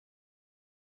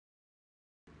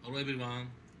Hello everyone,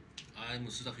 I'm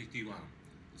Suda51,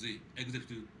 the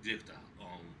Executive Director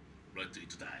on Let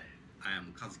It Die. I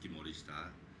am Kazuki Morishita,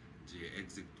 the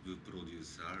executive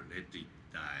producer, Let It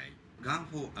Die.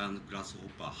 GungHo and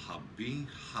Grasshopper have been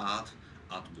hard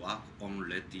at work on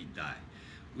Let It Die.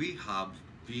 We have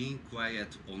been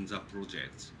quiet on the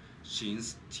project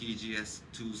since TGS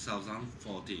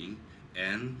 2014,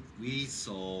 and we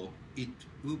saw it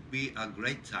would be a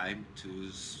great time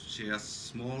to share a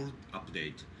small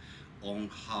update on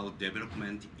how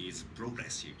development is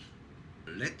progressing.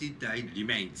 Let It Die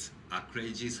remains a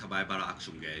crazy survival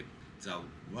action game. The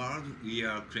world we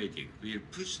are creating will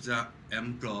push the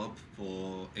envelope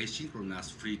for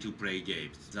asynchronous free-to-play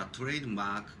games. The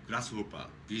trademark Grasshopper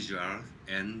visual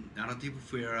and narrative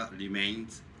flair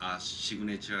remains a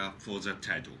signature for the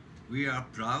title. We are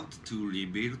proud to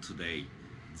reveal today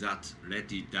that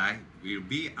Let It Die will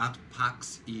be at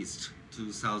PAX East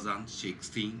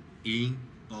 2016 in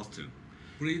Boston.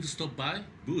 Please stop by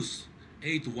booth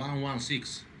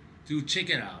 8116 to check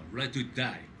it out. Let It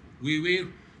Die. We will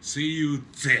see you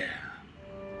there.